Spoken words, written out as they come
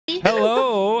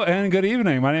Hello and good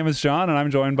evening. My name is John, and I'm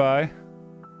joined by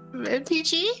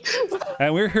MPG.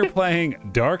 and we're here playing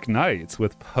Dark Knights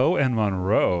with Poe and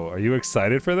Munro. Are you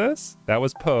excited for this? That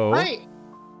was Poe. Right.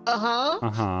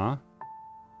 Uh-huh.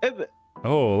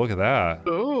 Oh, look at that.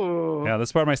 Ooh. Yeah, this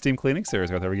is part of my Steam cleaning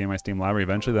series. I go through every game in my Steam library,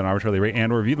 eventually then arbitrarily rate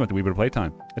and review them with a wee bit of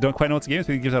playtime. I don't quite know what the game is,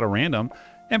 but it gives out a random.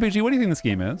 MPG, what do you think this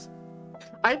game is?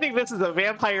 I think this is a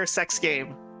vampire sex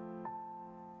game.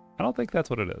 I don't think that's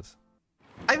what it is.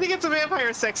 I think it's a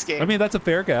vampire sex game. I mean, that's a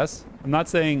fair guess. I'm not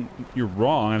saying you're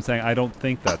wrong. I'm saying I don't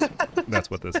think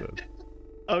that's what this is.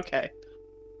 Okay.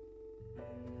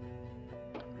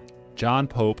 John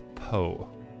Pope Poe.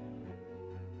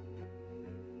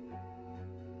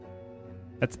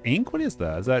 That's ink? What is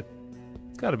that? Is that...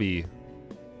 It's gotta be...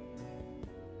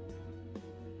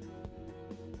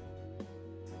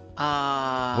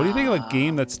 What do you think of a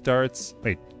game that starts...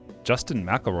 Wait, Justin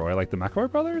McElroy, like the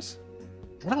McElroy brothers?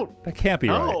 No. That can't be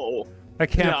right.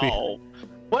 That can't be.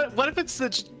 What if it's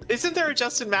the... Isn't there a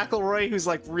Justin McElroy who's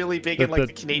like really big in like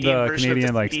the Canadian version the Canadian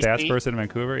of like DC? stats person in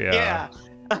Vancouver? Yeah.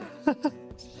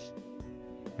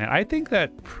 Man, I think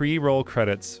that pre-roll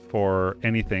credits for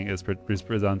anything is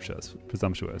presumptuous.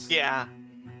 Yeah.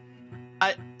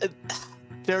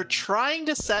 They're trying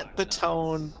to set the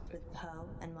tone. With Poe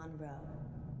and Munro.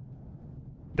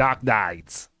 Dark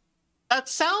Knights. That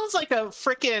sounds like a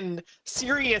freaking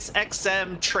Sirius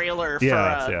XM trailer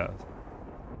for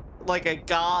like a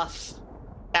goth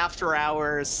after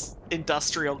hours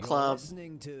industrial club.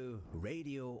 Listening to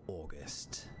Radio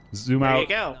August. Zoom There out. you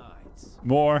go.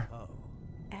 More.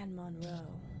 And Munro.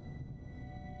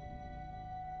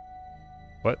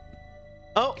 What?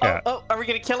 Oh, Cat. are we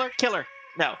gonna kill her? Kill her.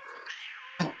 No.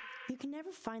 You can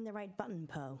never find the right button,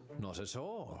 Poe. Not at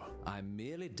all. I'm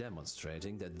merely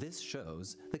demonstrating that this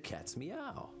shows the cat's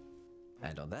meow.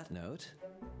 And on that note,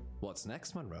 what's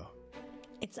next, Munro?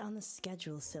 It's on the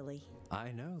schedule, silly.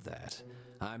 I know that.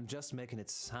 I'm just making it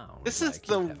sound. This is like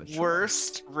you have a the choice.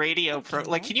 worst radio pro.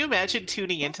 Like, can you imagine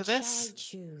tuning into this?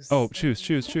 Shall I choose? Oh, choose.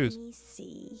 Let me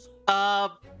see.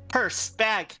 Purse,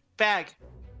 bag.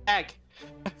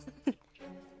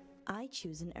 I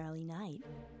choose an early night.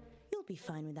 You'll be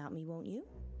fine without me, won't you?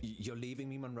 You're leaving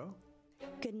me, Munro?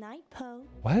 Good night, Poe.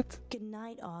 What? Good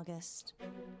night, August.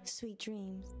 Sweet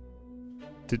dreams.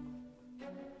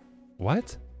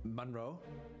 What? Munro?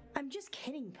 I'm just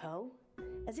kidding, Poe.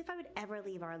 As if I would ever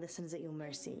leave our listeners at your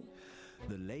mercy.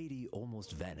 The lady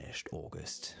almost vanished,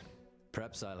 August.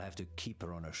 Perhaps I'll have to keep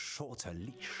her on a shorter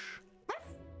leash.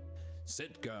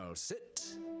 Sit, girl, sit.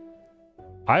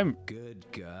 I'm... Good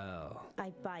girl.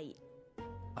 I bite.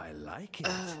 I like it.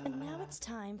 And now it's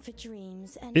time for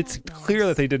dreams and It's nightmares. clear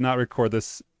that they did not record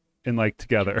this in, like,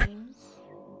 together. Dreams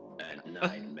And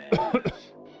nightmares.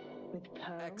 with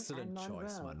Poe Excellent and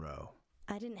choice, Munro. Munro.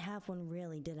 I didn't have one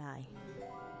really, did I?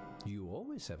 You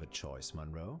always have a choice,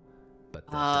 Munro. But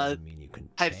that doesn't mean you can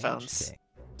change headphones. things.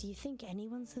 Do you think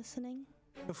anyone's listening?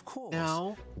 Of course.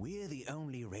 No. We're the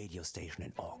only radio station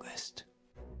in August.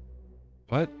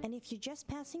 What? And if you're just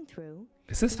passing through,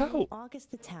 Is this remember how...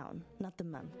 August the town, not the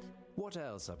month. What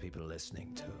else are people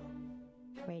listening to?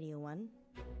 Radio 1,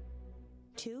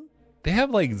 2, They have,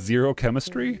 like, zero 3,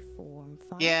 chemistry? 4, and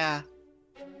 5. Yeah.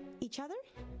 Each other?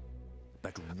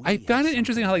 But I we found have it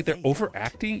interesting how, like, they're something they don't.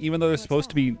 overacting, even though they're supposed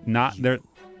to be not... They're...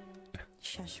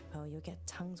 Shush, Poe, you'll get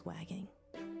tongues wagging.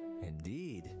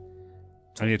 Indeed.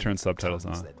 I need to turn Talking subtitles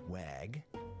tongues on. That wag.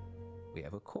 We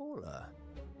have a caller.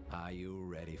 Are you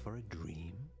ready for a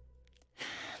dream?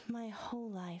 My whole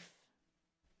life.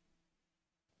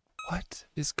 What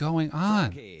is going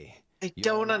on? Frankie, I you're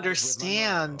don't live with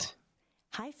understand.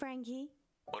 Hi, Frankie.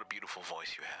 What a beautiful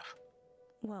voice you have.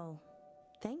 Well,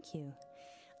 thank you.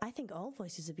 I think all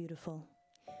voices are beautiful.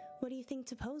 What do you think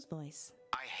to Poe's voice?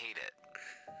 I hate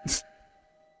it.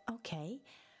 Okay.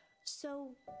 So,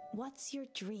 what's your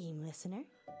dream, listener?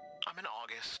 I'm in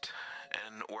August,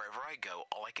 and wherever I go,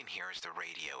 all I can hear is the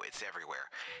radio. It's everywhere.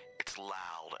 It's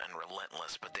loud and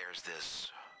relentless, but there's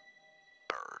this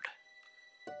bird.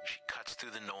 She cuts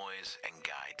through the noise and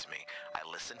guides me. I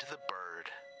listen to the bird,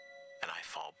 and I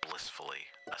fall blissfully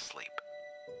asleep.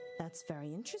 That's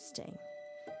very interesting.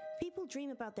 People dream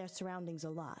about their surroundings a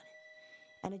lot.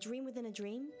 And a dream within a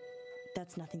dream?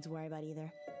 That's nothing to worry about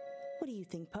either. What do you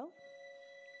think, Poe?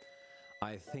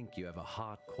 I think you have a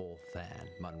hardcore fan,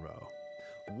 Munro.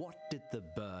 What did the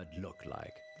bird look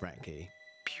like, Frankie?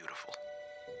 Beautiful.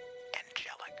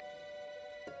 Angelic.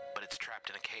 But it's trapped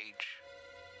in a cage.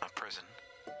 A prison.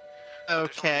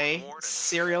 Okay.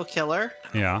 Serial killer.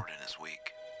 And the Yeah. warden is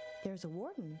weak. There's a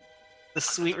warden. The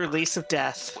sweet release of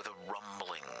death. With a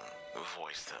rumbling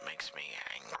voice that makes me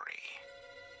angry.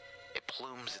 It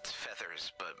plumes its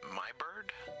feathers, but my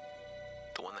bird?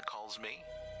 The one that calls me?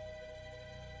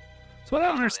 So what I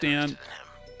don't understand.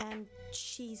 And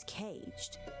she's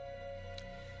caged.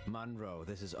 Munro,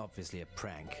 this is obviously a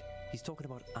prank. He's talking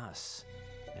about us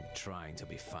and trying to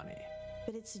be funny.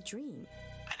 But it's a dream.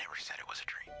 I never said it was a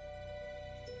dream.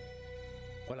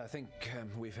 Well, I think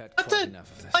we've had What quite the-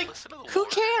 enough of this. like, Listen to the who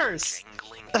water cares?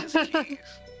 jingling his keys.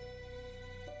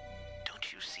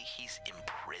 Don't you see he's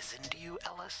imprisoned you,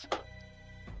 Ellis?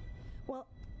 Well,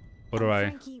 What do I?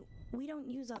 Frankie, we don't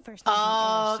use our first names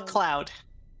on air, so... Cloud.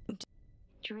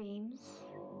 Dreams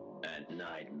And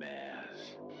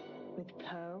nightmares. with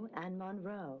Poe and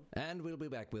Munro. And we'll be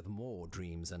back with more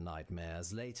dreams and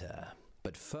nightmares later.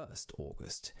 But first,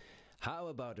 August, how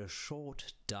about a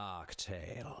short, dark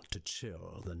tale to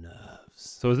chill the nerves?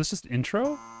 So is this just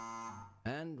intro?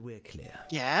 And we're clear.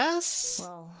 Yes?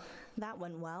 Well, that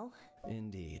went well.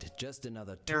 Indeed, just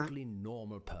another totally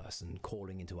normal person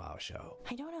calling into our show.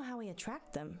 I don't know how we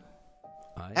attract them.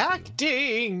 I do.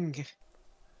 Acting!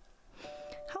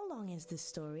 How long is this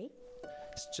story?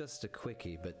 It's just a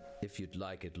quickie, but if you'd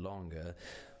like it longer,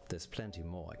 there's plenty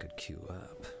more I could queue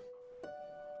up.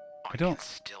 I don't. can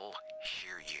still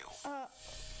hear you.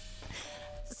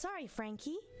 Sorry,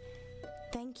 Frankie.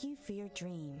 Thank you for your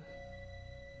dream.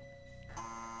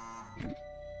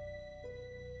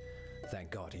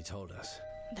 Thank God he told us.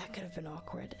 That could have been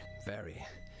awkward. Very.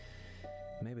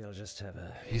 Maybe I'll just have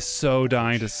a... He's so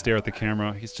dying to stare at the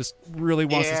camera. He's just really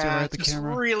wants to stare right at the just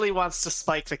camera. really wants to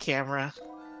spike the camera.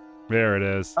 There it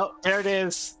is. Oh, there it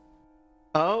is.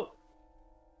 Oh,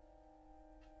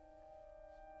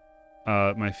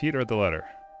 My feet are at the letter.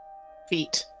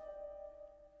 feet.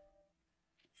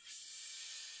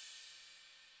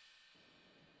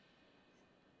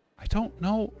 I don't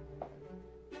know.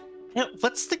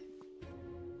 What's the...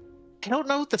 I don't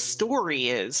know what the story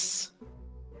is.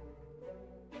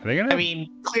 Are they gonna? I mean,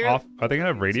 clearly... Are they gonna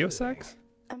have radio sex?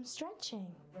 I'm stretching.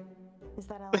 Is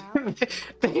that allowed?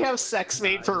 They have sex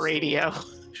made for radio.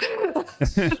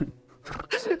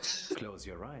 Close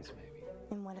your eyes, maybe.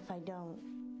 And what if I don't?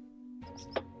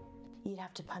 You'd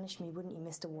have to punish me, wouldn't you,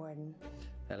 Mr. Warden?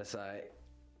 Alice,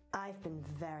 I've been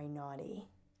very naughty.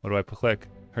 What do I click?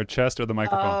 Her chest or the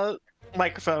microphone?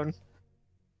 Microphone.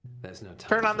 There's no time.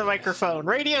 Turn on for the this. microphone.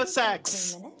 Radio 3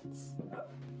 sex. minutes?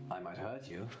 I might hurt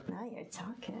you. Now you're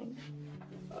talking.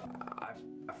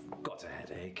 I've got a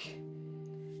headache.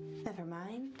 Never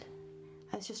mind.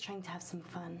 I was just trying to have some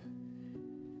fun.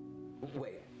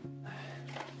 Wait.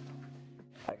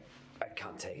 I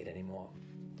can't take it anymore.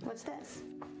 What's this?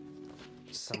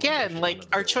 Someone Again, pushed like, on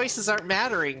the our door. choices aren't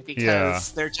mattering because Yeah.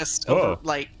 they're just Oh. over,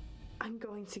 like, I'm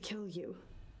going to kill you.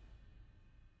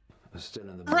 Still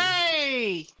in the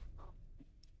hooray!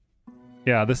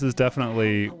 Yeah, this is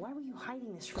definitely Oh, why were you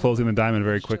hiding this from closing the diamond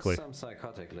very It's just quickly. some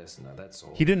psychotic listener, that's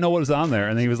all. He didn't know what was on there,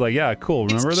 and then he was like, "Yeah, cool.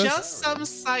 Remember It's this?" just some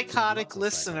psychotic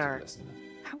listener.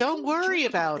 How Don't can you worry joke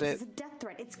about this? it. It's a death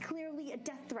threat. It's clearly a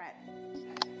death threat.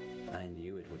 I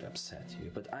knew it would upset you,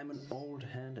 but I'm an old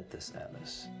hand at this,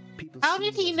 Alice. People How see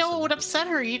did you he as a know it would celebrity. upset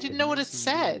her? He didn't know what it makes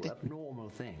them do said. abnormal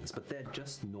things, but they're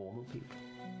just normal people.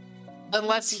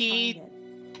 Unless Where'd you he find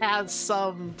it? has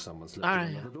some... Someone's I left don't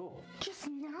it know. on the door. Just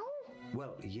now?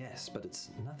 Well, yes, but it's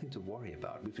nothing to worry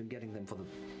about. We've been getting them for the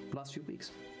last few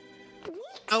weeks. Weeks?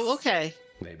 Oh, okay.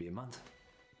 Maybe a month.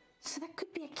 So that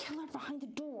could be a killer behind the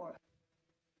door.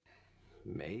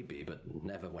 Maybe, but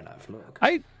never when I've looked.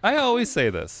 I always say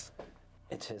this.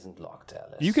 It isn't locked,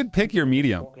 Alice. You could pick your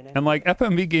medium, and like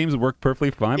FMV games work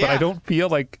perfectly fine, but I Yeah. don't feel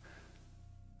like.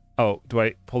 Oh, do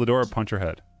I pull the door or punch her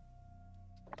head?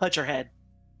 Punch her head.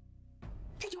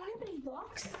 Do you want anybody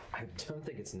locks? I don't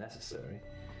think it's necessary.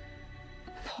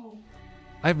 Paul,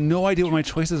 I have no idea what my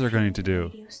choices are going to do.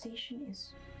 radio station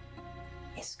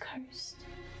is cursed.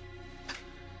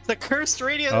 The cursed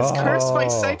radio is cursed by Oh.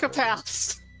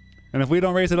 psychopaths. And if we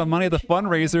don't raise enough money at the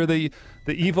fundraiser, the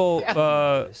evil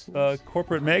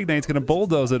corporate magnate's going to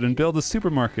bulldoze it and build a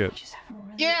supermarket. I just have a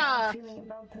really Yeah. bad feeling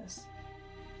about this.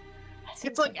 I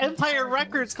think It's like that we Empire have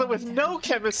Records, but with to no have-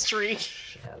 chemistry.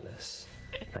 Alice,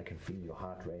 I can feel your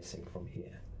heart racing from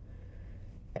here.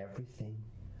 Everything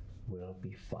will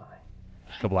be fine.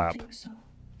 I Kablap. think so.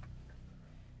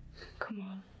 Come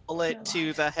on. Bullet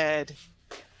to the head.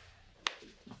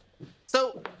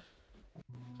 So,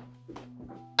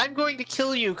 I'm going to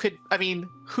kill you.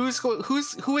 Who is the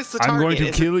target? I'm going to Is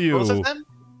it kill you both of them?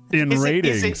 in Is it-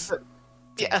 ratings.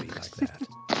 yeah. Be like that.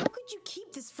 How could you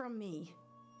keep this from me?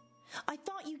 I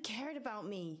thought you cared about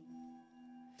me.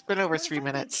 It's been over What if 3 I get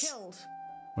minutes. killed?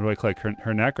 What do I click?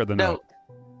 Her neck or the note?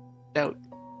 Note.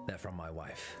 They're from my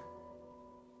wife.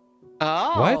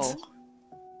 Oh.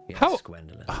 What? Yes, How?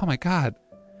 Gwendolyn. Oh my god.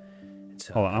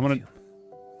 Hold on, I'm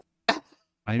gonna.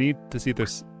 I need to see if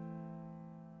there's.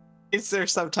 Is there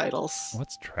subtitles?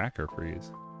 What's tracker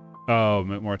freeze? Oh,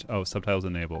 more. Oh, subtitles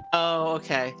enabled. Oh,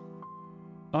 okay.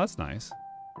 Oh, that's nice.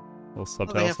 Little Oh,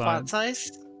 subtitle they have side. font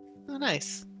size? Oh,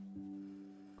 nice.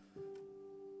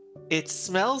 It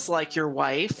smells like your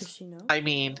wife. Does she know? I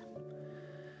mean,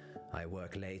 I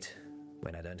work late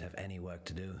when I don't have any work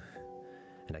to do,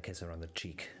 and I kiss her on the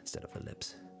cheek instead of the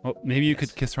lips. Well, maybe you Yes,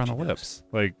 could kiss her on the she does. lips.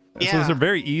 Like, so Yeah. those are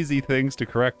very easy things to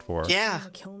correct for. yeah. Wanna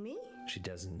kill me? She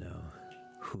doesn't know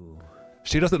who.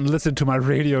 She doesn't listen to my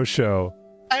radio show.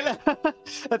 I know.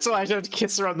 That's why I don't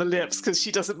kiss her on the lips, because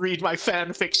she doesn't read my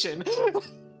fan fiction.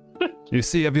 You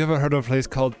see, have you ever heard of a place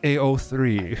called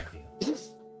AO3?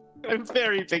 I'm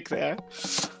very big there.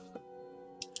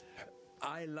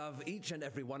 I love each and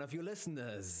every one of you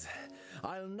listeners.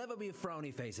 I'll never be a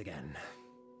frowny face again.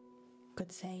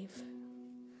 Good save.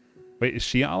 Wait, is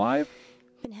she alive?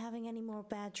 Been having any more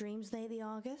bad dreams lately,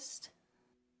 August?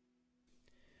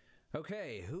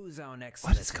 Okay, who's our next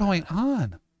What is listener? going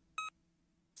on?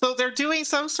 So they're doing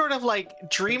some sort of like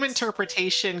dream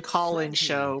interpretation call-in Frankie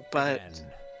show, but again.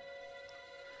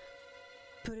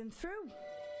 Put him through.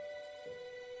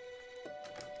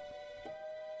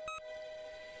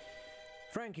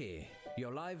 Frankie,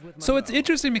 you're live with So it's Munro.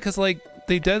 interesting because like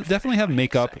they definitely have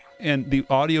makeup and the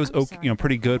audio is I'm okay, you know,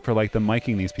 pretty good for like the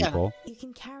miking these Yeah. people. You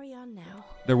can carry on now.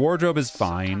 Their wardrobe is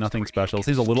fine, nothing special.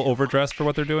 Seems a little overdressed for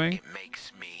what they're doing, It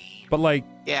makes me but like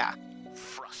yeah.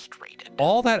 frustrated.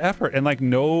 all that effort and like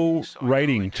no So I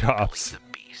writing go into Bully chops. the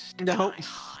Beast, Nope. and I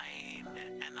hide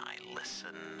and I listen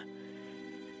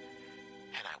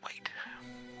and I wait.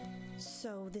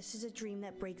 So this is a dream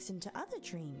that breaks into other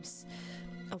dreams.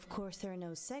 Of course, there are no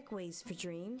segues for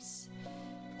dreams.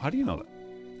 How do you know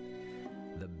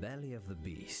that? The belly of the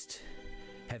beast.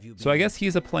 Have you So I been- guess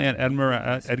he's a play on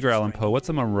Edgar Allan Poe. What's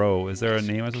a Munro? Is there a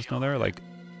name I'm supposed to know there? Like,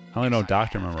 I only know Yes, I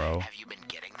Dr. have. Munro. Have you been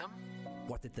getting them?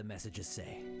 What did the messages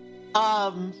say?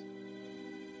 I'm going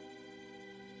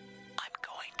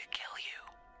to kill you.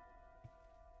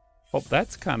 Oh,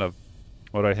 that's kind of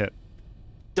what I hit.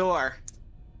 Door.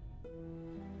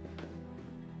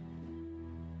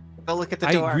 Go look at the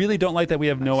door. I really don't like that we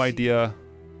have no idea.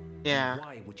 Yeah.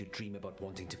 Why would you dream about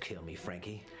wanting to kill me,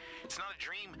 Frankie? It's not a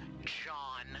dream,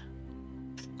 John.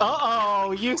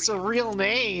 Uh-oh, used a real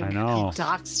name. I know. He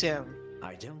doxed him.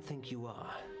 I don't think you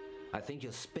are. I think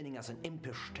you're spinning us an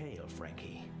impish tale,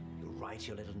 Frankie. You write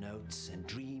your little notes and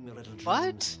dream your little dreams.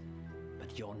 What?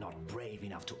 But you're not brave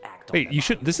enough to act on Wait, them, you are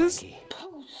should- this is- Frankie?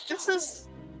 This is...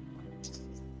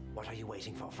 What are you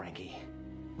waiting for, Frankie?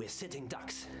 We're sitting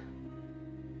ducks.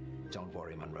 Don't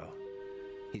worry, Munro.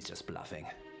 He's just bluffing.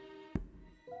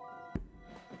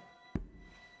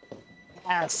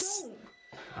 Yes.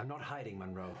 I'm not hiding,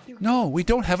 Munro. No, we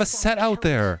don't have a set out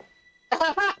there.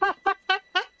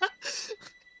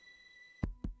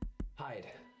 Hide.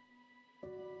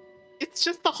 It's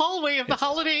just the hallway of the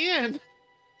Holiday Inn.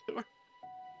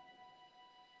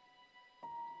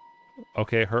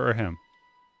 Okay, her or him?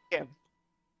 Him.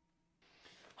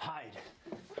 Hide.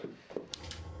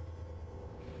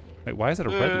 Wait, why is it a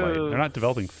red light? Ooh. They're not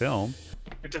developing film.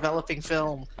 We're developing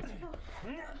film.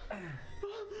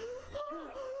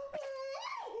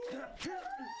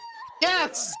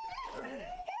 Yes!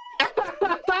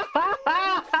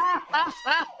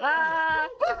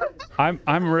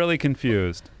 I'm really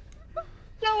confused.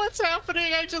 know what's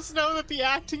happening. I just know that the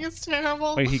acting is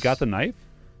terrible. Wait, he got the knife?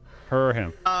 Her or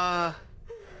him?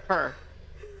 Her.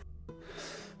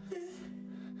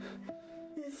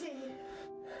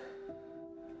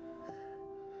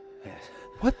 Yes.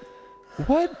 What?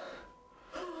 What?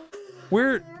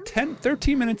 We're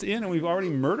 13 minutes in and we've already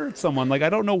murdered someone. Like, I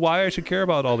don't know why I should care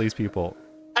about all these people.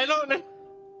 I don't know.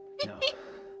 No.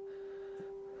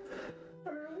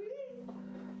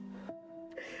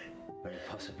 Very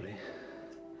possibly.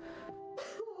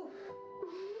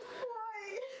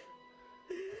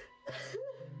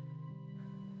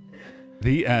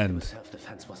 The end.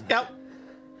 Self-defense, wasn't it? Yep.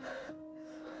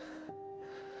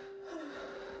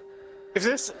 If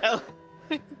this...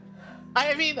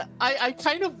 I mean, I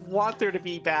kind of want there to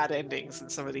be bad endings in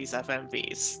some of these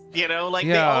FMVs. You know, like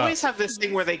they Yeah. always have this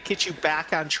thing where they get you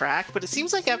back on track, but it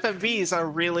seems like FMVs are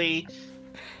really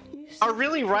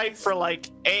ripe for like,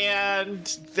 and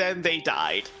then they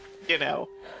died. You know,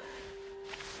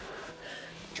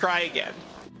 try again.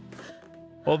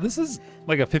 Well, this is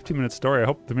like a 15-minute story. I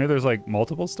hope maybe there's like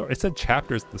multiple stories. It said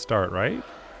chapters at the start, right?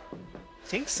 I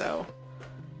think so.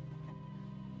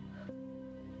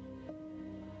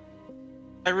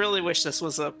 I really wish this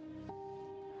was a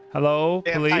Hello,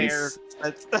 vampire. police.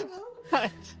 That's-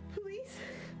 Police?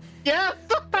 Yeah.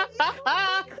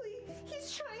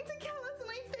 He's trying to kill us, and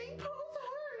I think Poe's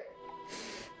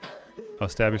hurt. Oh,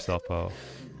 stab yourself, Poe.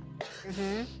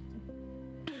 Mm-hmm.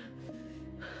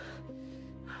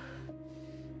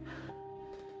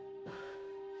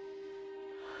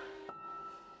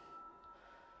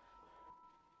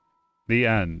 The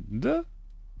end.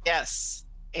 Yes.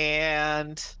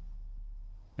 And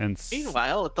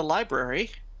meanwhile, at the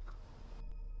library.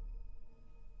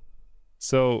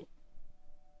 So,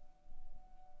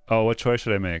 oh, what choice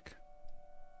should I make?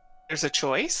 There's a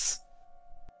choice.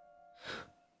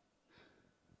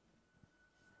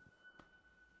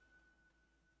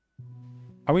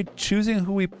 Are we choosing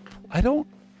who we... I don't...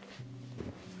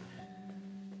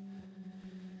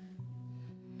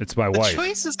 It's my wife. The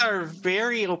choices are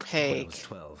very opaque.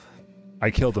 12. I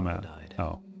killed the man. Died.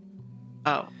 Oh.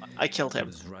 Oh, I killed He him.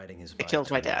 was riding his I bike killed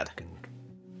my to work dad. and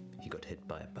he got hit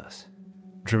by a bus.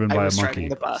 Driven I by was a driving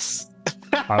monkey. the bus.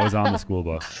 I was on the school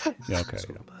bus. Yeah, okay.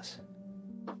 School bus.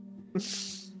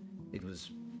 It was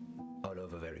all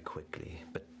over very quickly,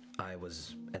 but I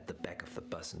was at the back of the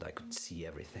bus and I could see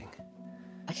everything.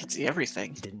 I can see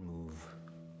everything. Didn't move.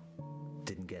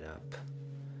 Didn't get up.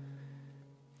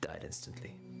 Died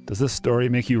instantly. Does this story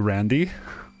make you Randy?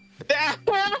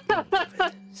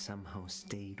 Somehow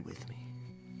stayed with me.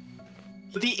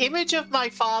 The image of my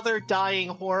father dying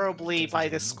horribly by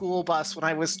the school bus when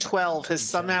I was 12 has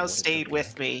somehow stayed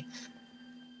with me.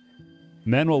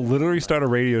 Men will literally start a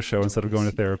radio show instead of going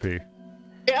to therapy.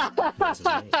 Yeah. There's a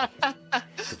way that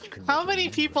you can How make many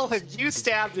it people have easy. you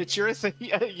stabbed at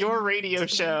your radio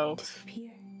show?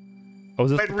 Disappear. Oh,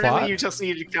 is this But the really, plot? you just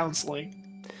needed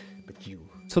counseling. But you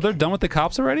So they're done with the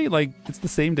cops already? Like, it's the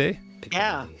same day? pick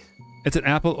Yeah. one of these. It's an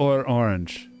apple or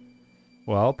orange.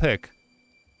 Well, I'll pick.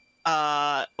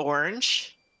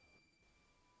 Orange.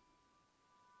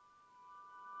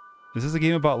 Is this a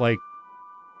game about, like...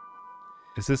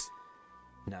 Is this...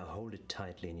 Now hold it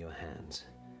tightly in your hands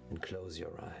and close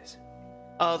your eyes.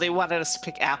 Oh, they wanted us to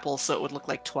pick apple so it would look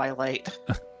like Twilight.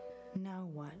 Now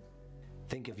what?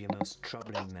 Think of your most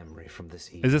troubling memory from this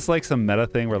evening. Is this like some meta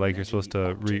thing where, like, you're Imagine supposed the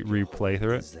to object you're replay holding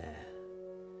through is it? there.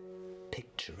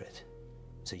 Picture it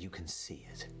so you can see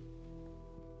it.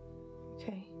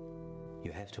 Okay.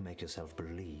 You have to make yourself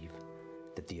believe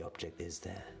that the object is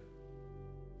there.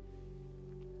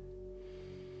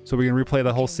 So we can replay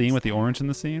the whole scene with the orange in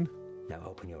the scene? Now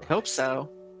open your eyes. Hope so.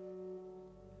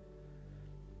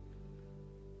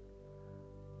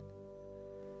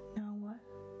 Now what?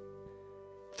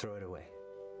 Throw it away.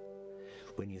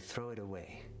 When you throw it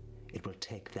away, it will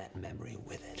take that memory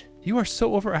with it. You are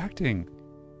so overacting.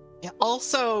 Yeah.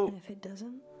 Also, And if it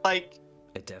doesn't? like,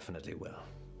 It definitely will.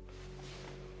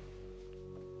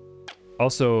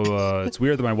 Also, it's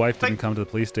weird that my wife didn't come to the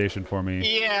police station for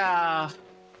me. yeah.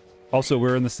 Also,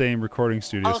 we're in the same recording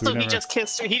studio. so Also, we he never... just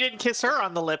kissed her. He didn't kiss her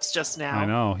on the lips just now. I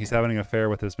know. He's having an affair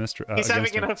with his mistress. He's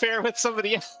having an affair with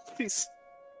somebody else. He's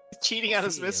cheating on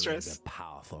his Fear mistress. is a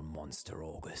powerful monster,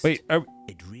 August. Wait,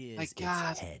 It rears My its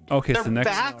God. head. okay, it's They're the next...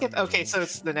 back at... Okay, so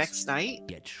it's the next night?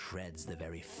 Yet shreds the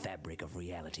very fabric of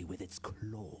reality with its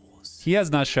claws. He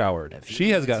has not showered. A few She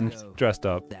has nights gotten ago, dressed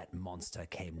up. That monster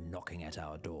came knocking at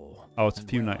our door. Oh, it's a And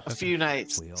few well, nights. A few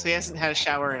nights. We So he all hasn't know had a how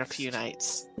shower in a next. few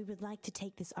nights. We would like to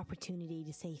take this opportunity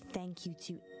to say thank you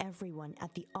to everyone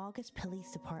at the August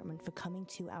Police Department for coming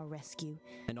to our rescue.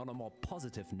 And on a more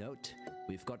positive note,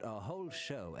 we've got a whole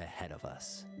show ahead of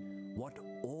us. What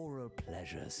oral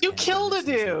pleasures You can killed a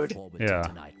listeners look dude! forward Yeah. to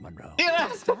tonight, Munro? Yeah.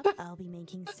 Next up, I'll be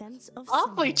making sense of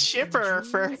Awfully someone chipper in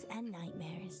for- dreams and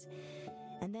nightmares.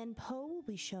 And then Poe will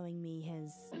be showing me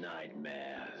his...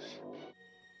 Nightmares.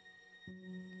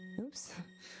 Oops.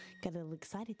 Got a little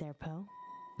excited there, Poe.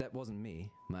 That wasn't me.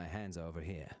 My hands are over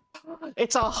here.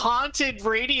 It's a haunted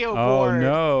radio Oh, board.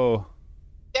 no.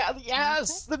 Yeah,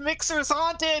 yes, the mixer's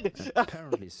haunted.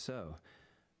 Apparently so.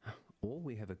 Or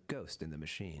we have a ghost in the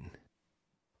machine.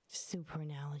 Super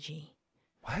analogy.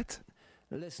 What?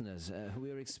 Listeners,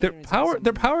 we're experiencing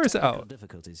their power is technical out.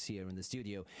 difficulties here in the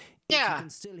studio. If Yeah. you can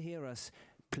still hear us,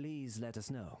 please let us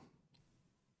know.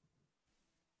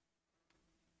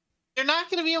 You're not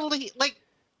going to be able to, like,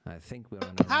 I think we're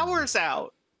on the our own. power's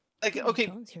out. Like, My okay,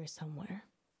 phone's here somewhere.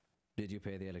 Did you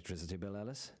pay the electricity bill,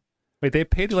 Alice? Wait, they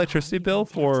paid electricity bill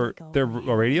for their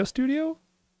radio studio?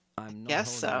 I'm not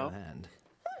guess holding so. your hand.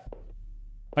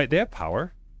 Wait, they have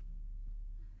power?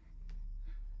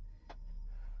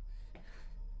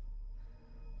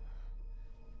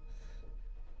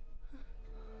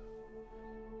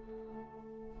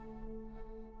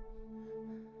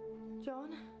 John?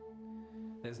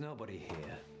 There's nobody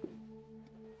here.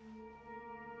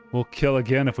 We'll kill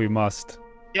again if we must.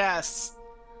 yes.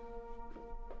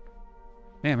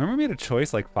 Man, remember we made a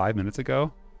choice like 5 minutes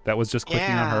ago that was just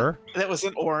clicking on her? That was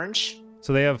an orange.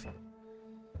 So they have...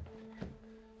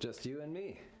 Just you and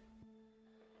me.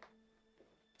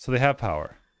 So they have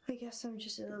power. I guess I'm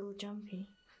just a little jumpy.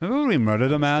 Remember when we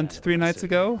murdered a man 3 nights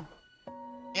ago?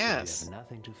 Yes. You have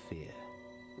nothing to fear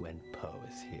when Poe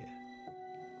is here.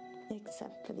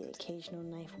 Except for the occasional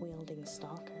knife-wielding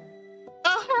stalker.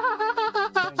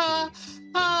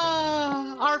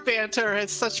 Our banter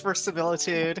has such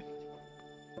verisimilitude.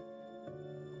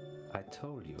 I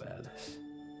told you, Alice.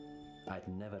 I'd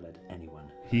never let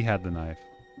anyone. He had the knife.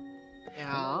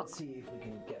 Yeah. Let's see if we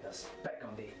can get us back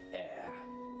on the air.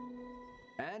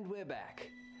 And we're back.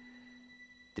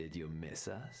 Did you miss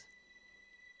us?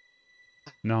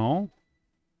 No.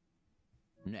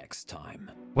 Next time.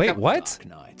 Wait, what? Dark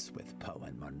Nights with Poe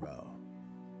and Munro.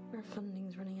 Our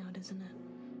funding's running out, isn't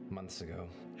it? Months ago.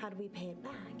 How do we pay it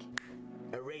back?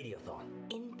 A radiothon.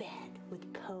 In bed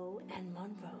with Poe and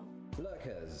Munro.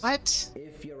 Lurkers. What?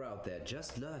 If you're out there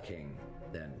just lurking,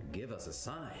 then give us a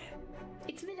sign.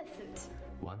 It's Millicent.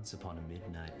 Once upon a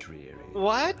midnight dreary.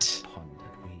 What?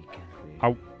 Pondered week and week.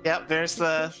 Oh. Yep, there's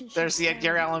the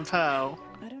Edgar Allan Poe.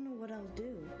 I don't know what I'll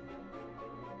do.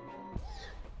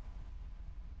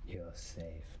 You're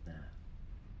safe now.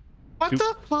 What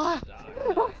the fuck?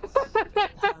 Poe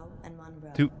and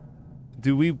Munro.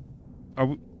 Do we... Are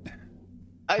we...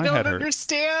 I My don't head hurt.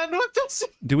 understand what this.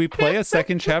 Do we play a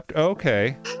second chapter?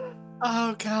 Okay.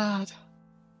 Oh god.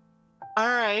 All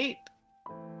right.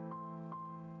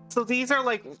 So these are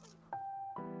like.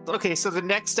 Okay, so the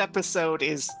next episode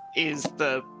is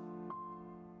the.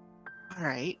 All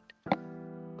right.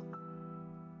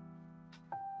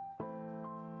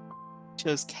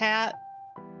 Chose cat.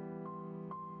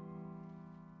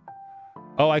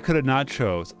 Oh, I could have not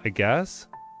chose, I guess.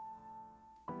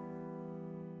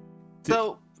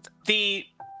 So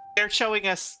they're showing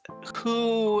us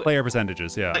who. Player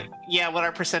percentages, yeah. Yeah, what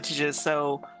our percentage is.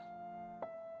 So.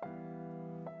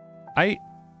 I'm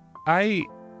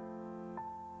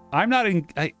not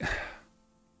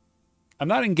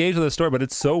engaged with the story, but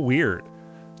it's so weird.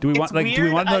 Do we want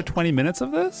another 20 minutes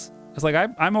of this? It's like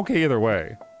I'm okay either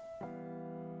way.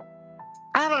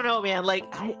 I don't know, man. Like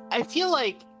I feel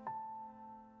like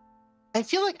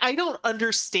I don't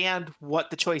understand what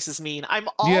the choices mean. I'm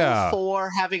all for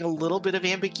having a little bit of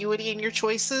ambiguity in your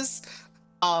choices.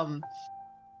 You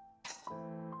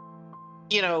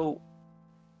know,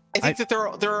 I think that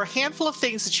there are a handful of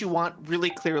things that you want really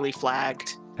clearly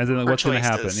flagged. As in, like, what's going to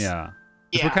happen? Yeah.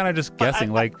 We're kind of just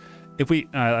guessing. Like, if we,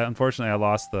 unfortunately, I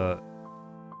lost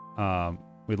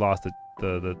we lost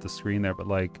the screen there. But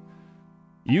like,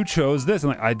 you chose this,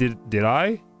 and like, I did. Did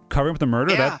I cover up the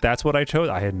murder? Yeah. That's what I chose.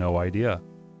 I had no idea.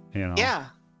 You know. Yeah.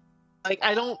 Like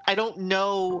I don't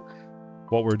know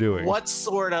what we're doing. What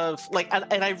sort of like,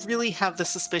 and I really have the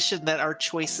suspicion that our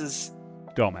choices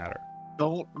don't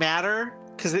matter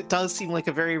because it does seem like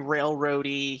a very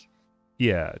railroady.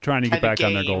 Yeah, trying to get back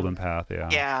on their golden path. Yeah.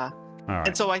 Yeah. All right.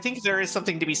 And so I think there is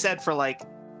something to be said for like,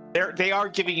 they are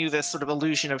giving you this sort of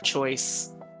illusion of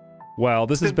choice. Well,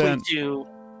 this has been to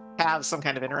have some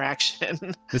kind of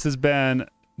interaction. This has been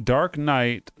Dark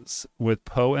Nights with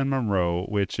Poe and Munro,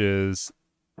 which is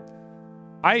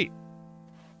when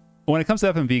it comes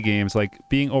to FMV games, like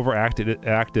being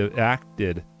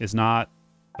acted is not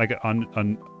like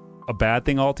a bad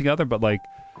thing altogether, but like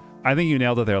I think you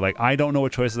nailed it there. Like, I don't know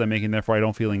what choices I'm making, therefore I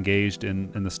don't feel engaged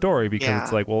in the story, because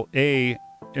it's like, well,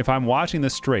 if I'm watching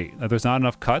this straight, if there's not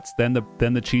enough cuts, then the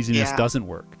cheesiness doesn't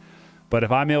work. But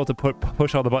if I'm able to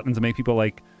push all the buttons and make people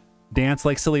like dance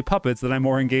like silly puppets, then I'm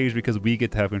more engaged because we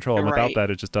get to have control. And without that,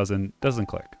 it just doesn't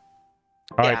click.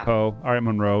 All right, Poe. All right,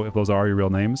 Munro, if those are your real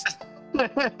names.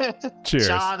 Cheers.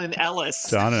 John and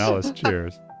Ellis. John and Ellis.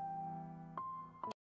 Cheers.